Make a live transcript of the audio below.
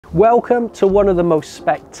Welcome to one of the most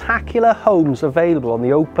spectacular homes available on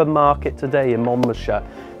the open market today in Monmouthshire.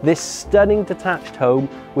 This stunning detached home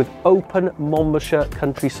with open Monmouthshire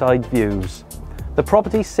countryside views. The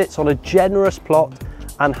property sits on a generous plot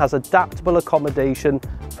and has adaptable accommodation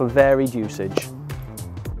for varied usage.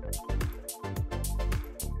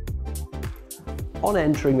 On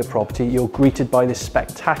entering the property, you're greeted by this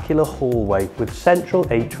spectacular hallway with central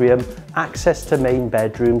atrium, access to main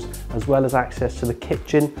bedrooms, as well as access to the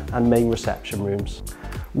kitchen and main reception rooms.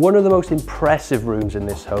 One of the most impressive rooms in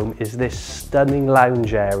this home is this stunning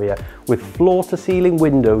lounge area with floor-to-ceiling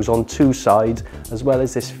windows on two sides, as well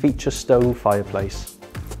as this feature stone fireplace.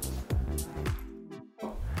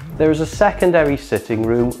 There is a secondary sitting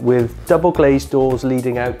room with double glazed doors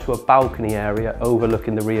leading out to a balcony area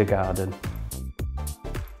overlooking the rear garden.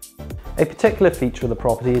 A particular feature of the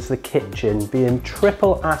property is the kitchen being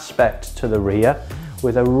triple aspect to the rear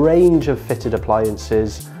with a range of fitted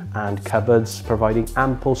appliances and cupboards providing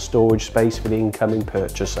ample storage space for the incoming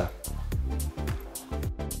purchaser.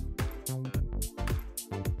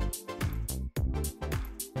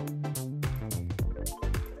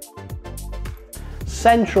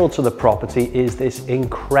 Central to the property is this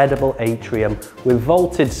incredible atrium with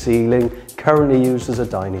vaulted ceiling currently used as a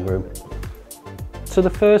dining room. To the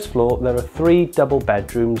first floor, there are 3 double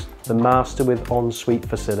bedrooms, the master with ensuite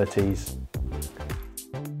facilities.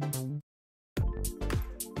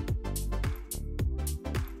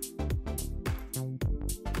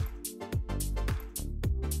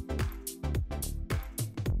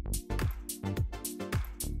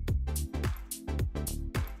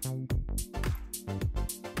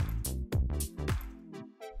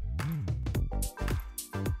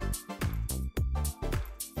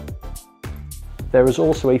 There is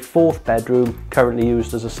also a 4th bedroom currently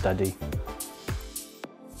used as a study.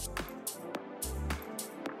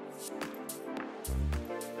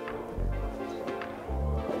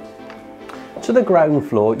 To the ground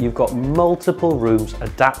floor, you've got multiple rooms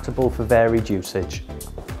adaptable for varied usage,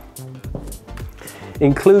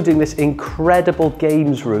 including this incredible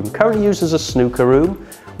games room, currently used as a snooker room,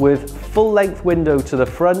 with full-length window to the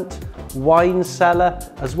front, wine cellar,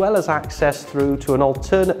 as well as access through to an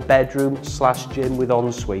alternate bedroom / gym with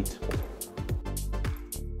ensuite.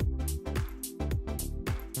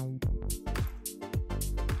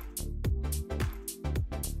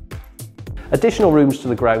 Additional rooms to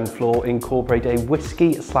the ground floor incorporate a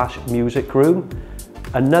whiskey / music room,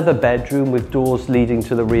 another bedroom with doors leading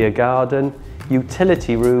to the rear garden,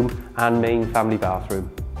 utility room and main family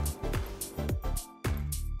bathroom.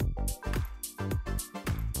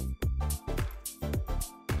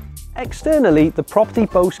 Externally, the property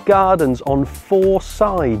boasts gardens on 4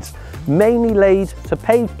 sides, mainly laid to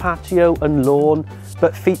paved patio and lawn,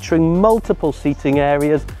 but featuring multiple seating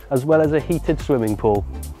areas as well as a heated swimming pool.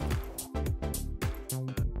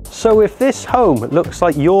 So if this home looks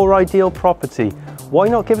like your ideal property, why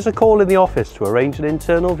not give us a call in the office to arrange an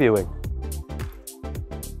internal viewing?